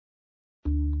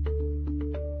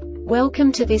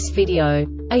Welcome to this video.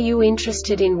 Are you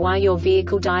interested in why your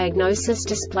vehicle diagnosis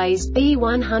displays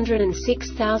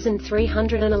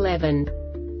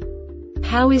B1063-11?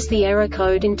 How is the error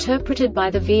code interpreted by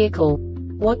the vehicle?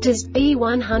 What does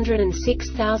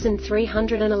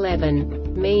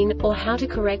B1063-11 mean, or how to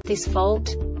correct this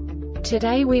fault?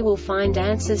 Today we will find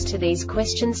answers to these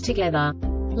questions together.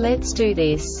 Let's do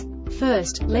this.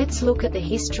 First, let's look at the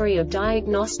history of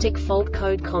diagnostic fault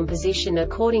code composition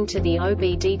according to the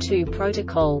OBD2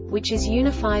 protocol, which is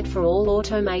unified for all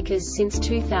automakers since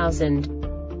 2000.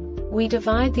 We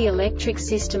divide the electric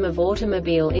system of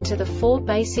automobile into the four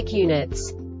basic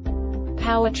units: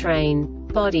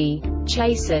 powertrain, body,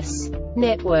 chassis,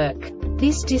 network.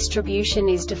 This distribution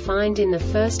is defined in the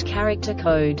first character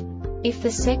code. If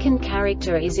the second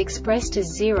character is expressed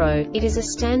as 0, it is a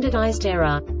standardized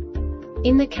error.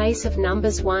 In the case of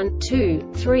numbers 1,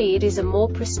 2, 3, it is a more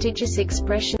prestigious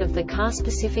expression of the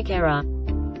car-specific error.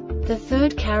 The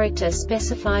third character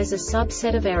specifies a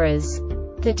subset of errors.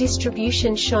 The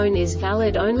distribution shown is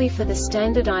valid only for the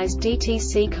standardized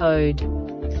DTC code.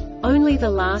 Only the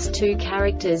last two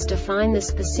characters define the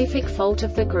specific fault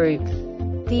of the group.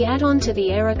 The add-on to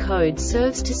the error code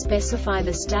serves to specify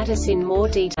the status in more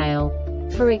detail.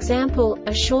 For example,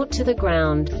 a short to the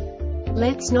ground.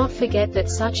 Let's not forget that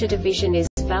such a division is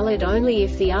valid only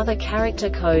if the other character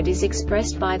code is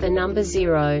expressed by the number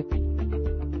 0.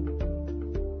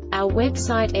 Our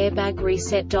website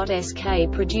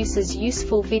airbagreset.sk produces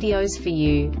useful videos for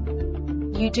you.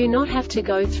 You do not have to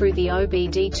go through the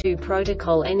OBD2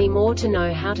 protocol anymore to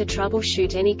know how to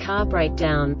troubleshoot any car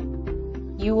breakdown.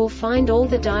 You will find all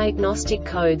the diagnostic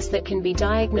codes that can be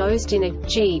diagnosed in a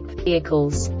Jeep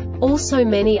vehicles. Also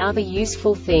many other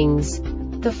useful things.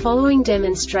 The following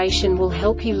demonstration will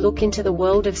help you look into the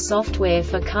world of software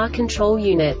for car control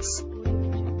units.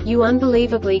 You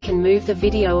unbelievably can move the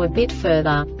video a bit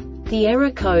further. The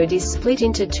error code is split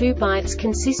into 2 bytes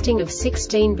consisting of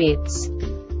 16 bits.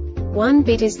 1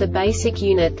 bit is the basic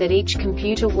unit that each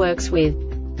computer works with.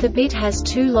 The bit has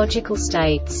 2 logical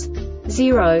states: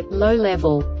 0, low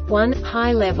level, 1,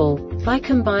 high level. By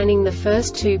combining the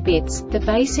first 2 bits, the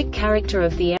basic character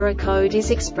of the error code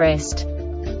is expressed.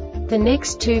 The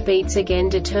next 2 beats again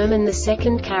determine the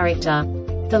second character.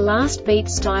 The last beat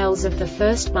styles of the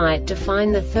first byte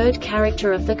define the third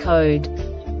character of the code.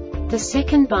 The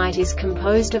second byte is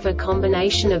composed of a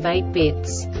combination of 8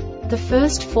 bits. The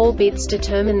first 4 bits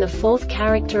determine the fourth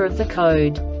character of the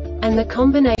code. And the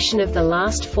combination of the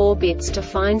last 4 bits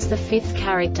defines the fifth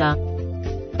character.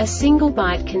 A single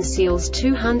byte conceals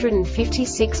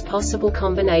 256 possible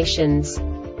combinations.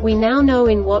 We now know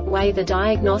in what way the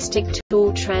diagnostic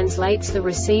tool translates the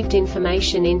received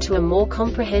information into a more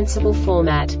comprehensible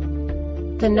format.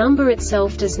 The number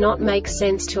itself does not make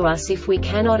sense to us if we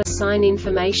cannot assign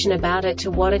information about it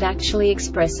to what it actually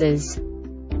expresses.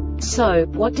 So,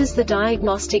 what does the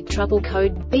diagnostic trouble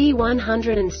code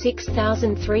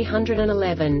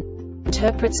B1063-11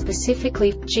 interpret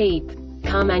specifically for Jeep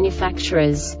car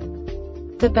manufacturers?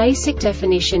 The basic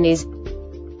definition is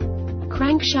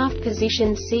crankshaft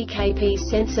position CKP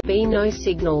sensor B no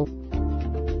signal.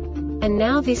 And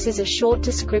now this is a short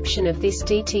description of this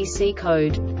DTC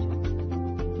code.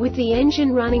 With the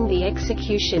engine running, the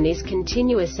execution is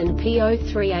continuous and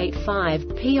P0385,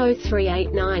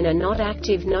 P0389 are not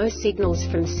active. No signals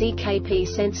from CKP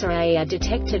sensor A are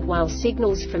detected, while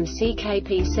signals from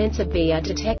CKP sensor B are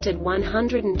detected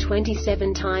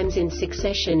 127 times in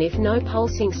succession. If no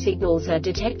pulsing signals are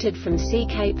detected from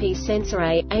CKP sensor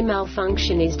A, a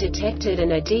malfunction is detected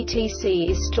and a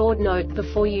DTC is stored. Note: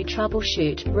 before you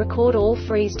troubleshoot, record all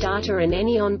freeze data and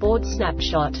any onboard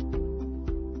snapshot.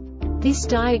 This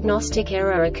diagnostic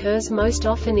error occurs most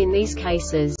often in these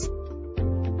cases: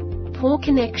 poor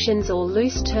connections or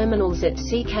loose terminals at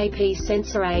CKP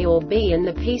sensor A or B and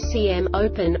the PCM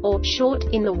open or short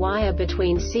in the wire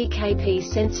between CKP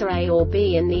sensor A or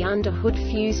B and the under-hood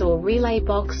fuse or relay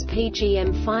box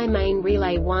PGM-Phi main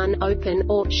relay 1 open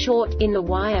or short in the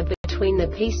wire between the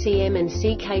PCM and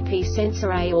CKP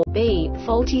sensor A or B.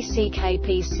 Faulty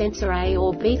CKP sensor A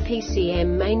or B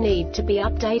PCM may need to be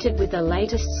updated with the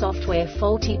latest software.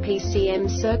 Faulty PCM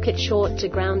circuit short to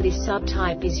ground. This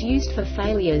subtype is used for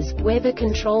failures where the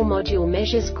control module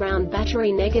measures ground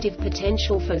battery negative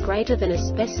potential for greater than a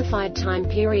specified time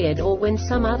period or when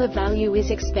some other value is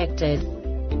expected.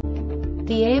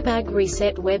 The Airbag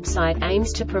Reset website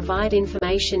aims to provide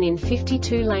information in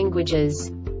 52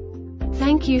 languages.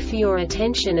 Thank you for your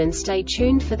attention and stay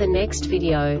tuned for the next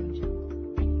video.